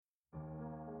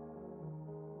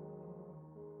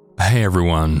Hey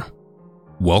everyone,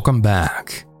 welcome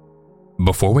back.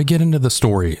 Before we get into the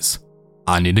stories,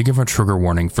 I need to give a trigger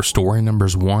warning for story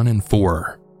numbers 1 and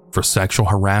 4 for sexual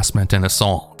harassment and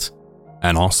assault,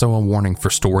 and also a warning for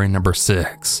story number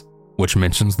 6, which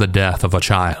mentions the death of a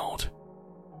child.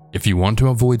 If you want to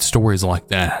avoid stories like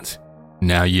that,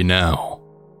 now you know.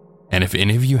 And if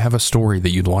any of you have a story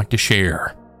that you'd like to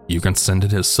share, you can send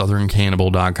it at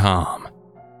southerncannibal.com.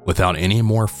 Without any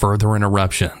more further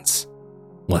interruptions,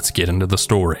 let's get into the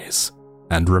stories.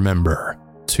 And remember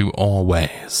to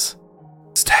always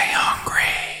stay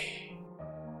hungry.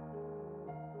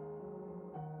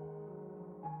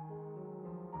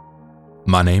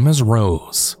 My name is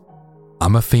Rose.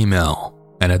 I'm a female,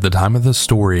 and at the time of this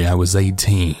story I was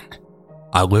 18.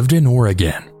 I lived in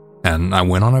Oregon, and I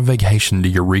went on a vacation to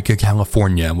Eureka,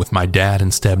 California with my dad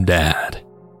and stepdad.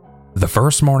 The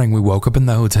first morning we woke up in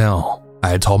the hotel, I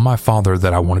had told my father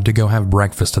that I wanted to go have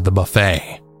breakfast at the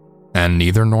buffet, and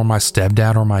neither nor my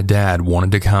stepdad or my dad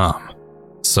wanted to come,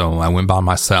 so I went by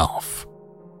myself.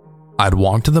 I'd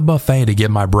walked to the buffet to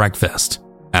get my breakfast,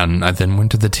 and I then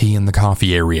went to the tea and the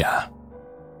coffee area.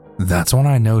 That's when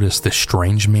I noticed this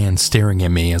strange man staring at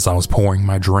me as I was pouring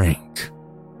my drink.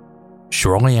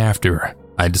 Shortly after,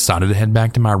 I decided to head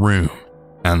back to my room,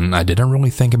 and I didn't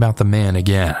really think about the man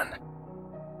again.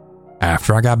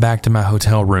 After I got back to my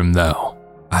hotel room though,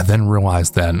 I then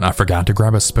realized that I forgot to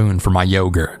grab a spoon for my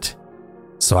yogurt,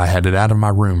 so I headed out of my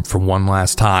room for one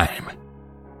last time.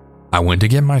 I went to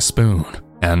get my spoon,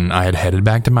 and I had headed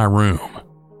back to my room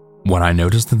when I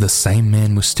noticed that the same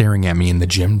man was staring at me in the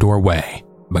gym doorway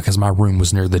because my room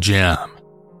was near the gym.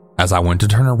 As I went to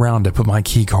turn around to put my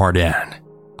key card in,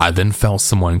 I then felt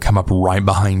someone come up right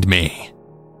behind me.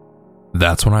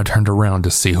 That's when I turned around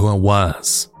to see who it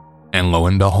was. And lo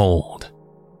and behold,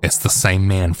 it's the same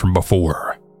man from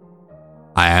before.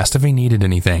 I asked if he needed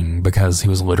anything because he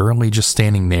was literally just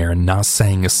standing there and not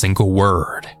saying a single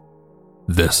word.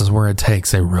 This is where it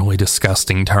takes a really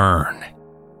disgusting turn.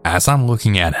 As I'm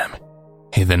looking at him,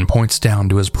 he then points down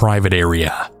to his private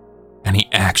area, and he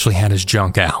actually had his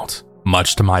junk out,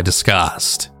 much to my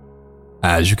disgust.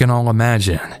 As you can all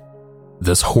imagine,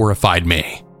 this horrified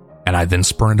me, and I then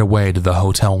sprinted away to the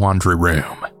hotel laundry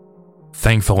room.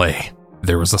 Thankfully,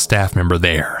 there was a staff member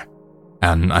there,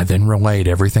 and I then relayed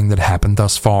everything that happened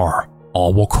thus far,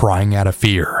 all while crying out of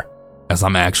fear, as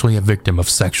I'm actually a victim of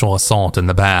sexual assault in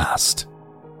the past.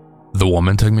 The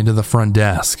woman took me to the front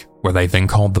desk, where they then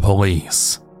called the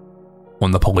police.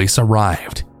 When the police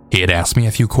arrived, he had asked me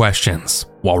a few questions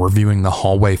while reviewing the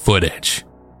hallway footage.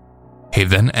 He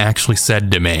then actually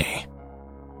said to me,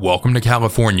 "Welcome to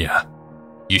California.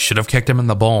 You should have kicked him in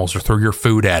the balls or threw your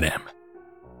food at him."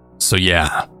 So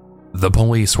yeah, the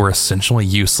police were essentially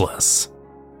useless.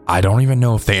 I don't even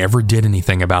know if they ever did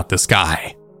anything about this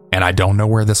guy, and I don't know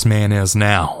where this man is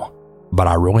now, but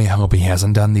I really hope he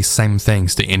hasn't done these same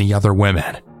things to any other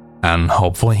women, and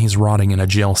hopefully he's rotting in a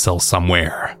jail cell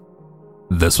somewhere.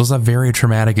 This was a very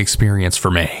traumatic experience for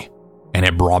me, and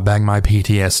it brought back my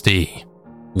PTSD,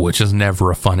 which is never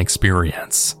a fun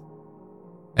experience.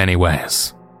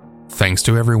 Anyways, thanks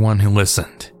to everyone who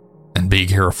listened, and be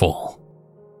careful.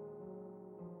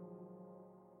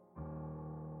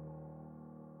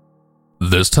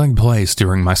 This took place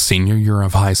during my senior year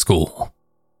of high school.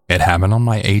 It happened on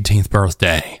my 18th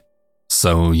birthday,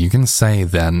 so you can say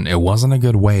that it wasn't a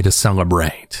good way to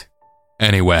celebrate.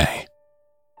 Anyway,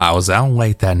 I was out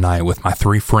late that night with my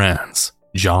 3 friends,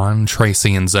 John,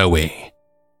 Tracy, and Zoe.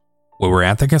 We were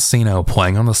at the casino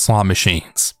playing on the slot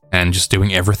machines and just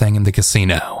doing everything in the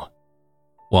casino.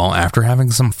 Well, after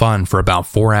having some fun for about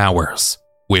 4 hours,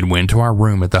 we'd went to our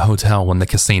room at the hotel in the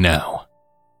casino.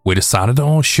 We decided to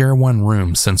all share one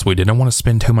room since we didn't want to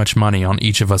spend too much money on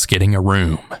each of us getting a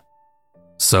room.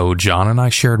 So John and I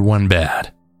shared one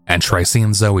bed, and Tracy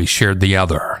and Zoe shared the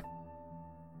other.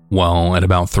 Well, at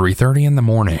about 3:30 in the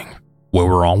morning, we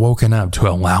were all woken up to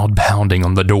a loud pounding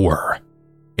on the door.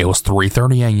 It was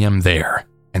 3:30 a.m. there,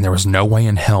 and there was no way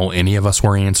in hell any of us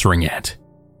were answering it.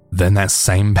 Then that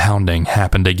same pounding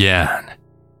happened again.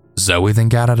 Zoe then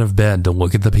got out of bed to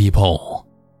look at the peephole.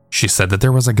 She said that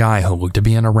there was a guy who looked to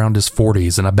be in around his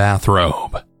 40s in a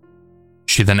bathrobe.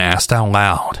 She then asked out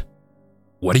loud,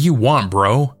 "What do you want,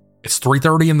 bro? It's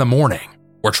 3:30 in the morning.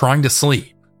 We're trying to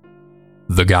sleep."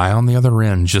 The guy on the other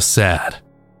end just said,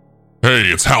 "Hey,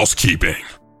 it's housekeeping."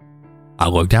 I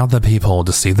looked out the peephole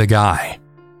to see the guy,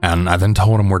 and I then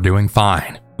told him we're doing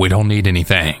fine. We don't need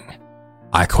anything.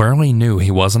 I clearly knew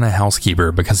he wasn't a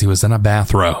housekeeper because he was in a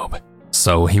bathrobe,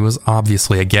 so he was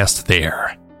obviously a guest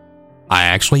there. I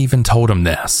actually even told him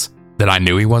this, that I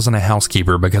knew he wasn't a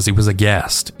housekeeper because he was a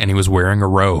guest and he was wearing a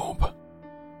robe.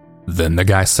 Then the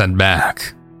guy said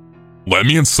back, "Let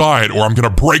me inside or I'm gonna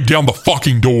break down the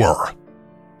fucking door."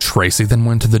 Tracy then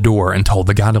went to the door and told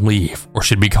the guy to leave or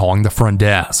she'd be calling the front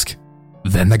desk.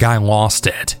 Then the guy lost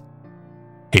it.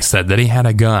 He said that he had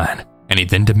a gun and he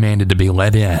then demanded to be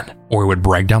let in or he would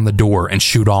break down the door and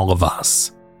shoot all of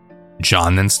us.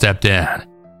 John then stepped in.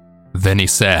 Then he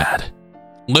said,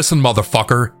 "Listen,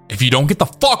 motherfucker, if you don't get the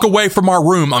fuck away from our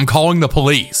room, I'm calling the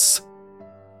police."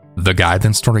 The guy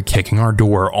then started kicking our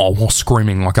door all while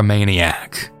screaming like a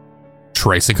maniac.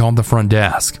 Tracy called the front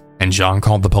desk and John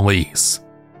called the police.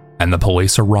 And the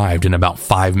police arrived in about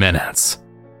 5 minutes.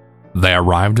 They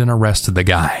arrived and arrested the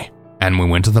guy, and we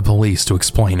went to the police to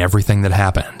explain everything that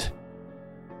happened.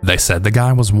 They said the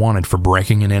guy was wanted for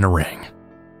breaking and entering.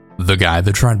 The guy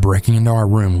that tried breaking into our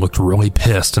room looked really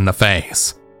pissed in the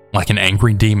face, like an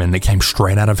angry demon that came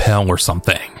straight out of hell or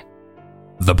something.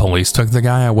 The police took the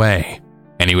guy away,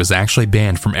 and he was actually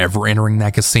banned from ever entering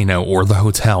that casino or the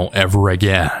hotel ever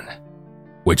again.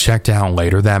 We checked out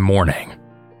later that morning,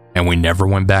 and we never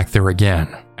went back there again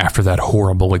after that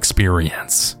horrible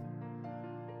experience.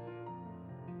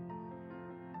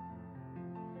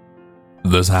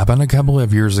 This happened a couple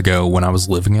of years ago when I was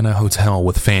living in a hotel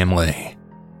with family.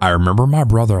 I remember my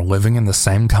brother living in the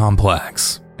same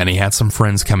complex, and he had some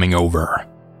friends coming over.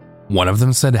 One of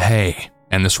them said, "Hey,"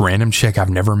 and this random chick I've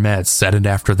never met said it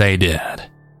after they did,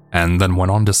 and then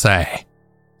went on to say,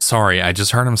 "Sorry, I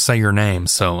just heard him say your name,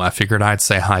 so I figured I'd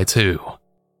say hi too."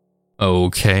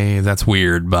 Okay, that's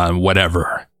weird, but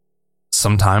whatever.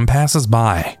 Some time passes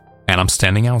by, and I'm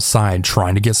standing outside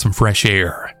trying to get some fresh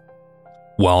air.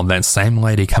 Well, that same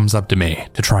lady comes up to me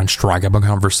to try and strike up a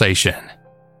conversation.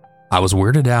 I was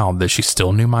weirded out that she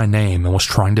still knew my name and was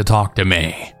trying to talk to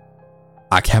me.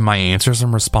 I kept my answers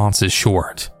and responses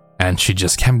short, and she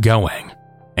just kept going,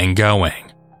 and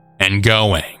going, and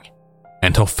going,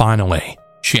 until finally,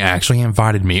 she actually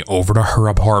invited me over to her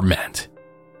apartment.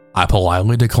 I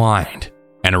politely declined,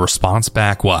 and her response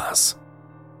back was,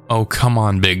 "Oh, come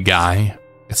on, big guy.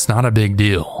 It's not a big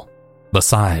deal.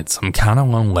 Besides, I'm kinda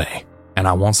lonely, and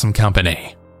I want some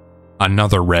company."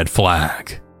 Another red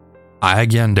flag. I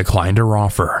again declined her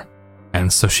offer,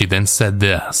 and so she then said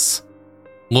this,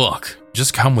 "Look,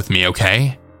 just come with me,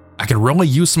 okay? I could really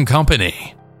use some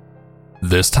company."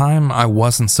 This time, I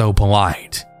wasn't so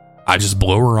polite. I just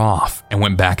blew her off and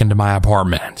went back into my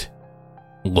apartment.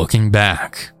 Looking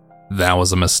back, that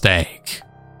was a mistake.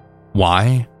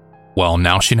 Why? Well,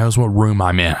 now she knows what room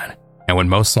I'm in and would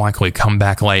most likely come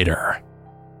back later.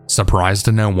 Surprise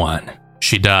to no one,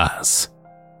 she does.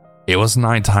 It was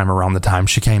nighttime around the time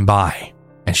she came by,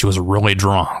 and she was really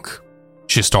drunk.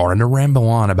 She started to ramble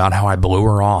on about how I blew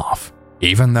her off,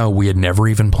 even though we had never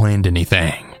even planned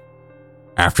anything.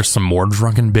 After some more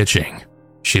drunken bitching,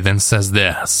 she then says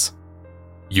this,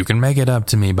 "You can make it up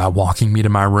to me by walking me to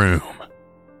my room."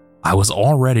 I was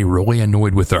already really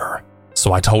annoyed with her,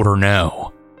 so I told her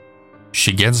no.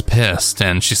 She gets pissed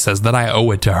and she says that I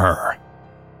owe it to her.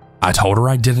 I told her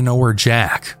I didn't owe her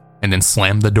jack, and then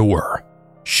slammed the door.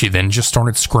 She then just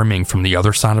started screaming from the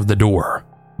other side of the door,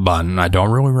 but I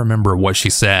don't really remember what she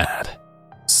said.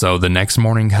 So the next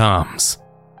morning comes,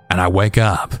 and I wake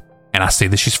up, and I see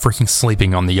that she's freaking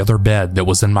sleeping on the other bed that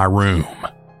was in my room.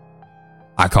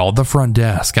 I called the front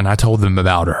desk and I told them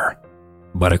about her,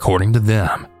 but according to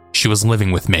them, she was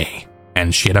living with me,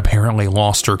 and she had apparently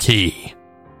lost her key.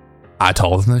 I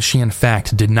told them that she in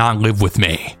fact did not live with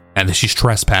me, and that she's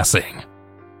trespassing.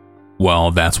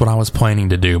 Well, that's what I was planning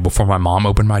to do before my mom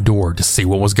opened my door to see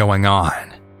what was going on.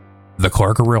 The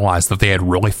clerk realized that they had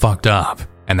really fucked up,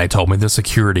 and they told me the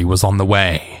security was on the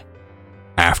way.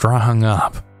 After I hung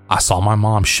up, I saw my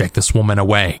mom shake this woman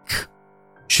awake.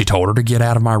 She told her to get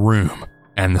out of my room,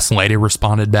 and this lady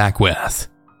responded back with,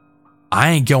 "I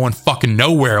ain't going fucking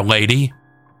nowhere, lady."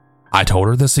 I told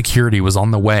her the security was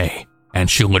on the way, and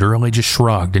she literally just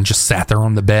shrugged and just sat there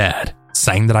on the bed,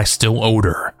 saying that I still owed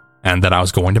her, and that I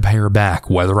was going to pay her back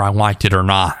whether I liked it or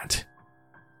not.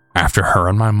 After her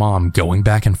and my mom going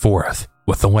back and forth,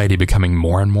 with the lady becoming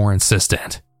more and more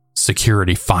insistent,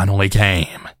 security finally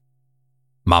came.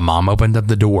 My mom opened up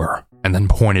the door and then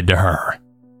pointed to her.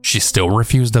 She still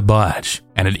refused to budge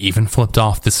and had even flipped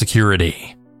off the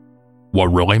security.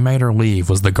 What really made her leave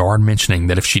was the guard mentioning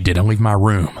that if she didn't leave my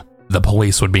room, the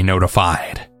police would be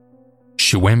notified.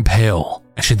 She went pale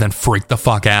and she then freaked the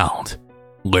fuck out,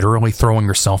 literally throwing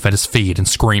herself at his feet and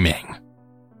screaming,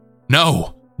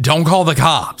 "No, don't call the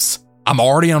cops. I'm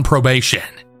already on probation.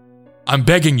 I'm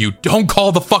begging you, don't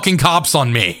call the fucking cops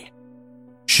on me."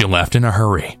 She left in a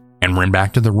hurry and ran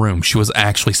back to the room she was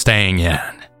actually staying in.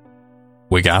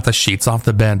 We got the sheets off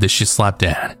the bed that she slept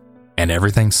in, and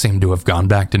everything seemed to have gone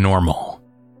back to normal.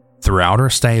 Throughout her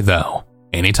stay though,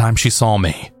 anytime she saw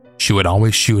me, she would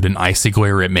always shoot an icy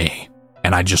glare at me,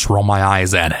 and I'd just roll my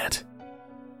eyes at it.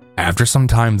 After some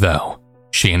time though,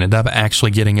 she ended up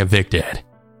actually getting evicted,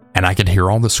 and I could hear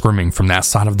all the screaming from that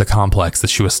side of the complex that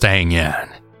she was staying in.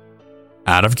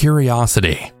 Out of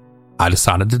curiosity, I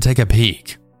decided to take a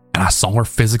peek, and I saw her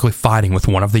physically fighting with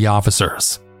one of the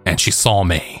officers, and she saw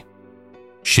me.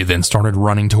 She then started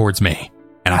running towards me,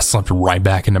 and I slipped right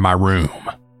back into my room.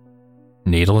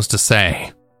 Needless to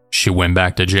say, she went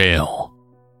back to jail.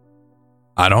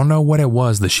 I don't know what it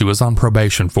was that she was on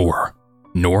probation for,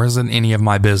 nor is it any of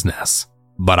my business,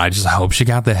 but I just hope she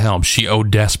got the help she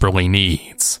desperately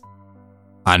needs.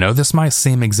 I know this might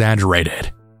seem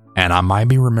exaggerated, and I might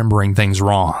be remembering things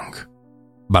wrong,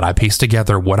 but I pieced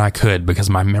together what I could because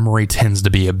my memory tends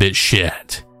to be a bit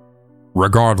shit.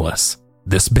 Regardless,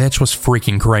 this bitch was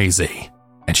freaking crazy,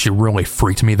 and she really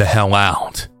freaked me the hell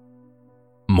out.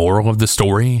 Moral of the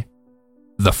story?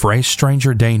 The phrase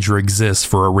stranger danger exists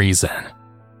for a reason.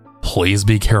 Please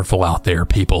be careful out there,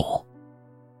 people.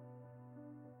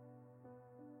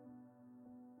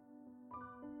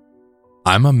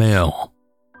 I'm a male,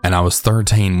 and I was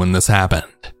 13 when this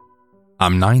happened.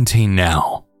 I'm 19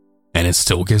 now, and it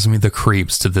still gives me the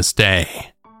creeps to this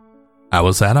day. I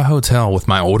was at a hotel with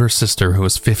my older sister who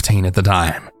was 15 at the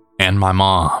time, and my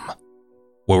mom.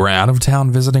 We were out of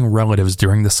town visiting relatives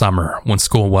during the summer when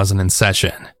school wasn't in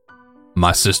session.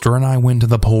 My sister and I went to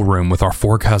the pool room with our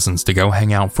 4 cousins to go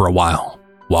hang out for a while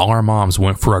our moms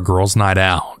went for a girls' night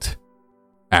out.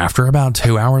 After about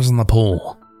 2 hours in the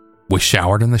pool, we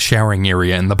showered in the showering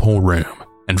area in the pool room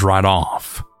and dried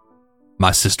off.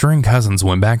 My sister and cousins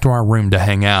went back to our room to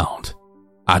hang out.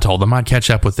 I told them I'd catch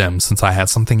up with them since I had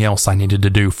something else I needed to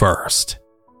do first.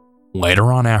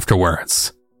 Later on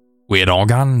afterwards, we had all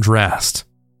gotten dressed,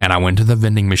 and I went to the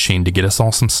vending machine to get us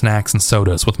all some snacks and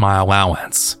sodas with my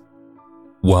allowance.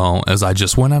 Well, as I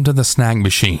just went up to the snack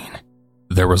machine,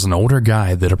 there was an older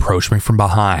guy that approached me from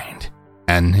behind,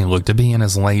 and he looked to be in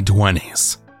his late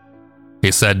 20s.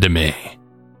 He said to me,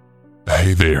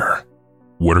 "Hey there,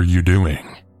 what are you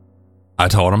doing?" I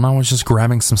told him I was just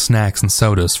grabbing some snacks and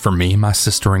sodas for me, my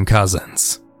sister, and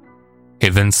cousins. He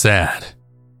then said,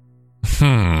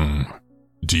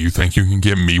 Do you think you can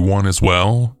get me one as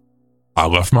well? I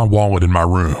left my wallet in my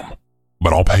room,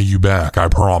 but I'll pay you back, I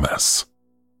promise."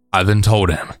 I then told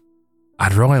him,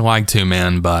 "I'd really like to,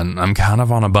 man, but I'm kind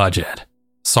of on a budget.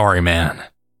 Sorry, man."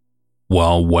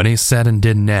 Well, what he said and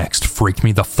did next freaked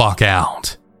me the fuck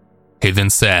out. He then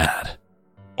said,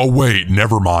 "Oh wait,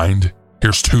 never mind.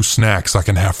 Here's 2 snacks I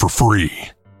can have for free."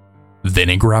 Then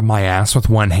he grabbed my ass with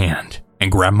one hand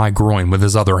and grabbed my groin with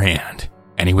his other hand,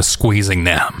 and he was squeezing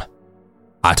them.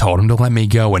 I told him to let me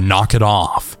go and knock it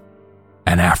off.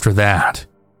 And after that,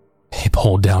 he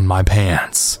pulled down my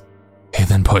pants. He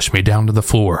then pushed me down to the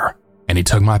floor, and he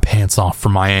took my pants off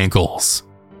from my ankles.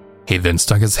 He then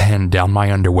stuck his hand down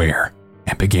my underwear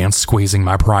and began squeezing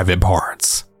my private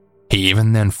parts. He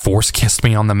even then force kissed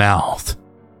me on the mouth.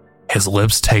 His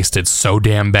lips tasted so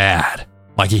damn bad,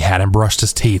 like he hadn't brushed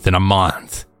his teeth in a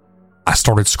month. I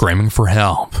started screaming for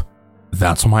help.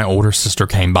 That's when my older sister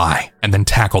came by and then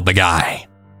tackled the guy.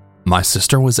 My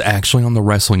sister was actually on the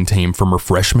wrestling team from her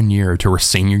freshman year to her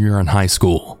senior year in high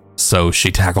school, so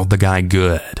she tackled the guy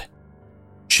good.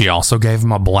 She also gave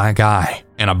him a black eye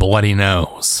and a bloody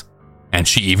nose, and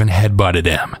she even headbutted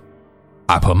him.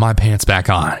 I put my pants back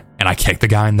on, and I kicked the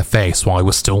guy in the face while he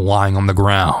was still lying on the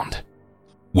ground.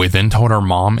 We then told our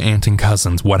mom, aunt, and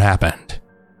cousins what happened.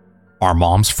 Our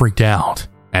moms freaked out,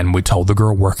 and we told the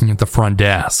girl working at the front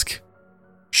desk.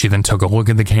 She then took a look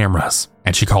at the cameras,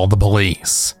 and she called the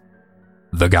police.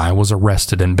 The guy was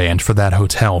arrested and banned for that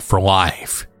hotel for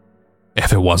life.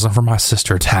 If it wasn't for my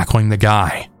sister tackling the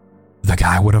guy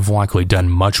would have likely done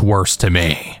much worse to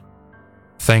me.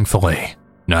 Thankfully,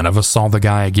 none of us saw the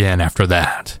guy again after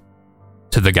that.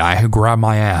 To the guy who grabbed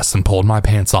my ass and pulled my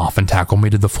pants off and tackled me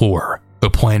to the floor, who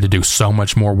planned to do so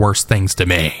much more worse things to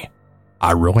me,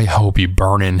 I really hope you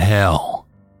burn in hell.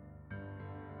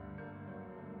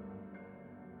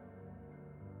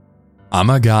 I'm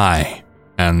a guy,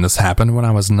 and this happened when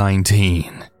I was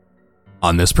 19.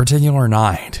 On this particular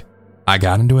night, I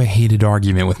got into a heated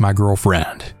argument with my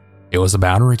girlfriend. It was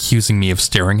about her accusing me of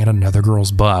staring at another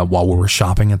girl's butt while we were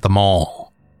shopping at the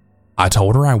mall. I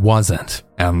told her I wasn't,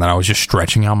 and that I was just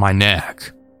stretching out my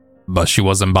neck, but she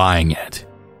wasn't buying it.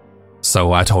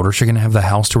 So I told her she could have the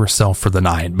house to herself for the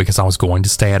night because I was going to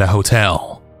stay at a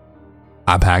hotel.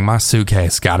 I packed my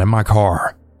suitcase, got in my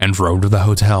car, and drove to the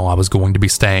hotel I was going to be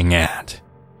staying at.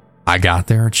 I got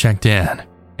there, checked in,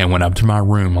 and went up to my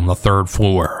room on the 3rd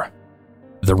floor.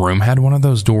 The room had one of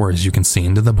those doors you can see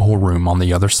into the pool room on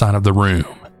the other side of the room.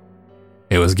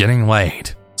 It was getting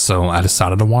late, so I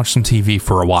decided to watch some TV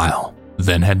for a while,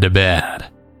 then head to bed.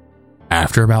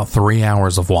 After about 3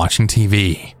 hours of watching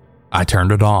TV, I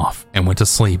turned it off and went to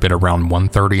sleep at around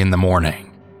 1:30 in the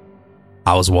morning.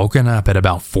 I was woken up at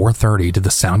about 4:30 to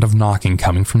the sound of knocking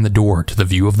coming from the door to the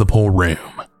view of the pool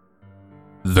room.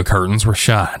 The curtains were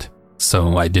shut,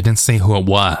 so I didn't see who it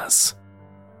was.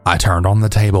 I turned on the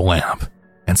table lamp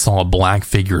and saw a black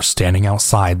figure standing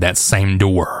outside that same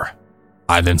door.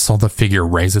 I then saw the figure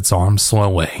raise its arms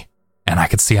slowly, and I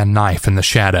could see a knife in the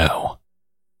shadow.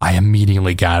 I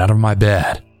immediately got out of my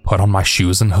bed, put on my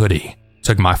shoes and hoodie,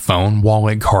 took my phone,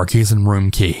 wallet, car keys, and room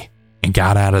key, and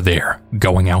got out of there,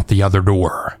 going out the other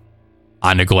door.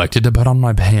 I neglected to put on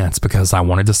my pants because I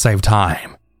wanted to save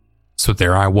time. So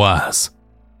there I was,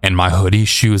 in my hoodie,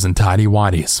 shoes, and tidy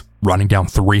whities, running down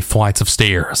 3 flights of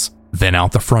stairs, then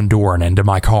out the front door and into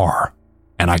my car,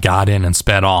 and I got in and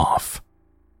sped off.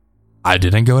 I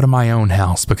didn't go to my own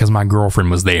house because my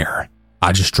girlfriend was there.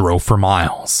 I just drove for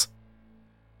miles.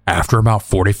 After about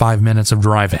 45 minutes of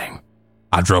driving,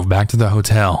 I drove back to the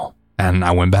hotel, and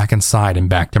I went back inside and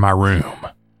back to my room.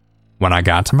 When I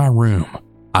got to my room,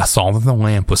 I saw that the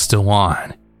lamp was still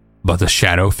on, but the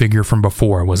shadow figure from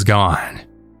before was gone.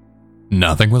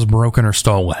 Nothing was broken or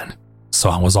stolen, so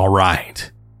I was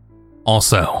alright.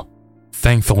 Also,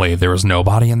 thankfully there was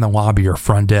nobody in the lobby or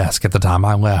front desk at the time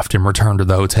I left and returned to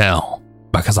the hotel,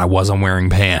 because I wasn't wearing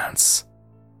pants.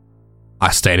 I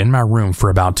stayed in my room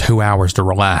for about 2 hours to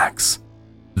relax.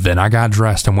 Then I got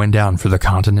dressed and went down for the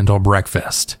continental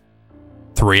breakfast.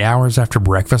 3 hours after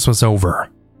breakfast was over,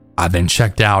 I then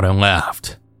checked out and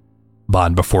left.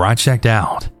 But before I checked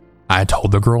out, I had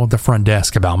told the girl at the front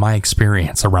desk about my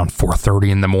experience around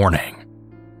 4:30 in the morning.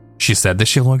 She said that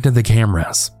she looked at the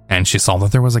cameras and she saw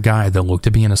that there was a guy that looked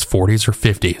to be in his 40s or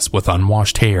 50s with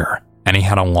unwashed hair, and he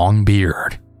had a long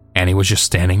beard, and he was just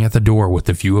standing at the door with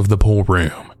the view of the pool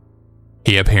room.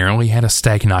 He apparently had a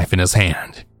steak knife in his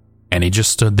hand, and he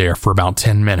just stood there for about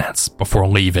 10 minutes before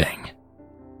leaving.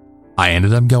 I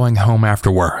ended up going home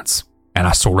afterwards, and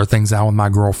I sorted things out with my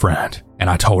girlfriend, and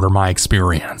I told her my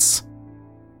experience.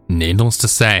 Needless to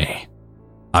say,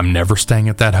 I'm never staying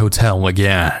at that hotel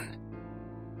again.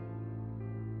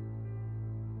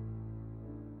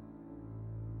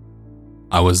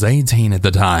 I was 18 at the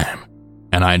time,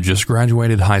 and I had just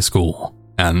graduated high school,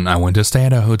 and I went to stay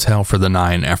at a hotel for the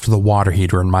night after the water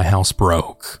heater in my house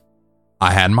broke.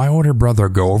 I had my older brother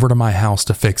go over to my house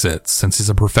to fix it since he's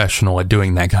a professional at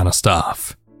doing that kind of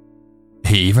stuff.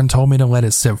 He even told me to let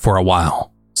it sit for a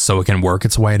while so it can work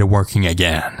its way to working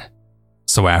again.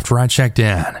 So after I checked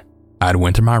in, I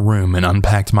went to my room and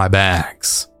unpacked my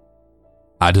bags.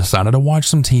 I decided to watch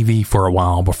some TV for a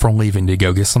while before leaving to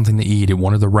go get something to eat at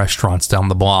one of the restaurants down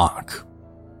the block.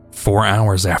 4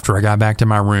 hours after I got back to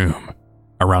my room,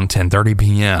 around 10:30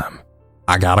 p.m.,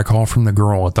 I got a call from the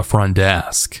girl at the front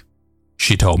desk.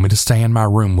 She told me to stay in my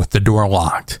room with the door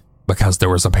locked because there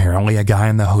was apparently a guy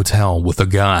in the hotel with a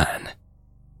gun.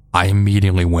 I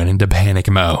immediately went into panic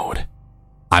mode.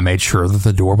 I made sure that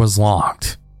the door was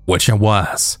locked, which it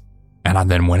was, and I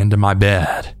then went into my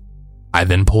bed. I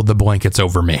then pulled the blankets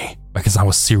over me because I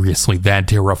was seriously that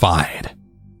terrified.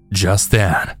 Just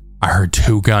then, I heard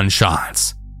 2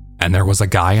 gunshots, and there was a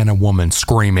guy and a woman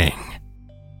screaming.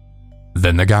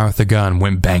 Then the guy with the gun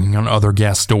went banging on other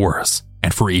guest doors,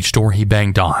 and for each door he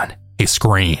banged on, he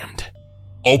screamed,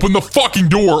 "Open the fucking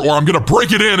door or I'm gonna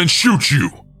break it in and shoot you!"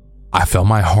 I felt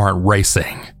my heart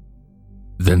racing.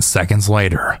 Then seconds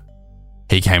later,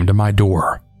 he came to my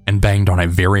door and banged on it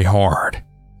very hard,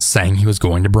 saying he was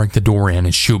going to break the door in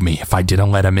and shoot me if I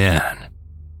didn't let him in.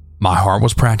 My heart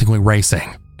was practically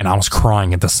racing, and I was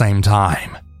crying at the same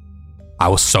time. I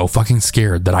was so fucking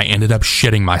scared that I ended up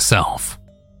shitting myself.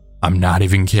 I'm not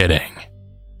even kidding.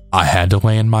 I had to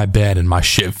lay in my bed in my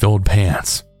shit-filled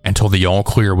pants until the all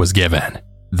clear was given.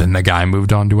 Then the guy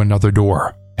moved on to another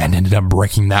door and ended up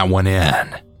breaking that one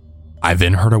in. I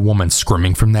then heard a woman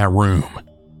screaming from that room.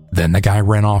 Then the guy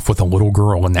ran off with a little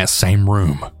girl in that same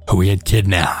room who he had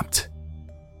kidnapped.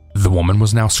 The woman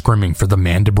was now screaming for the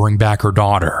man to bring back her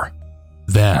daughter.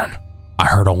 Then I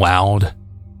heard a loud,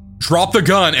 "Drop the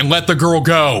gun and let the girl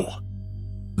go."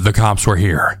 The cops were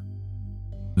here.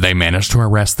 They managed to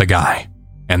arrest the guy,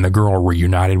 and the girl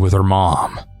reunited with her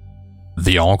mom.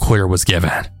 The all clear was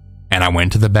given, and I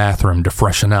went to the bathroom to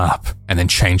freshen up and then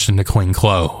changed into clean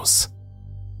clothes.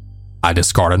 I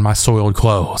discarded my soiled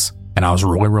clothes, and I was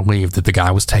really relieved that the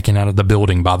guy was taken out of the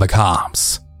building by the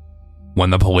cops.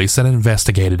 When the police had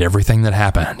investigated everything that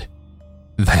happened,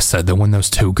 they said that when those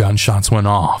 2 gunshots went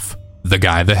off, The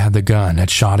guy that had the gun had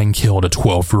shot and killed a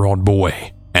 12-year-old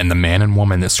boy, and the man and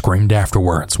woman that screamed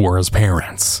afterwards were his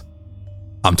parents.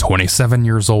 I'm 27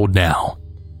 years old now.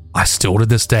 I still to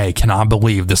this day cannot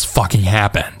believe this fucking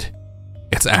happened.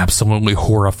 It's absolutely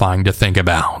horrifying to think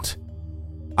about.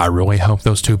 I really hope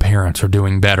those two parents are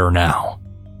doing better now,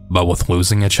 but with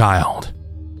losing a child,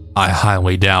 I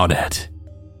highly doubt it.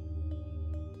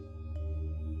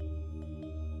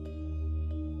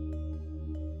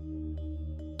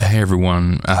 Hey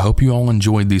everyone, I hope you all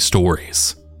enjoyed these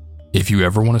stories. If you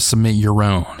ever want to submit your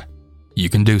own, you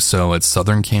can do so at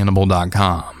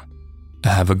southerncannibal.com.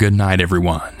 Have a good night,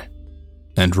 everyone.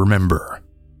 And remember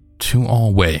to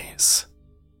always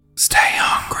stay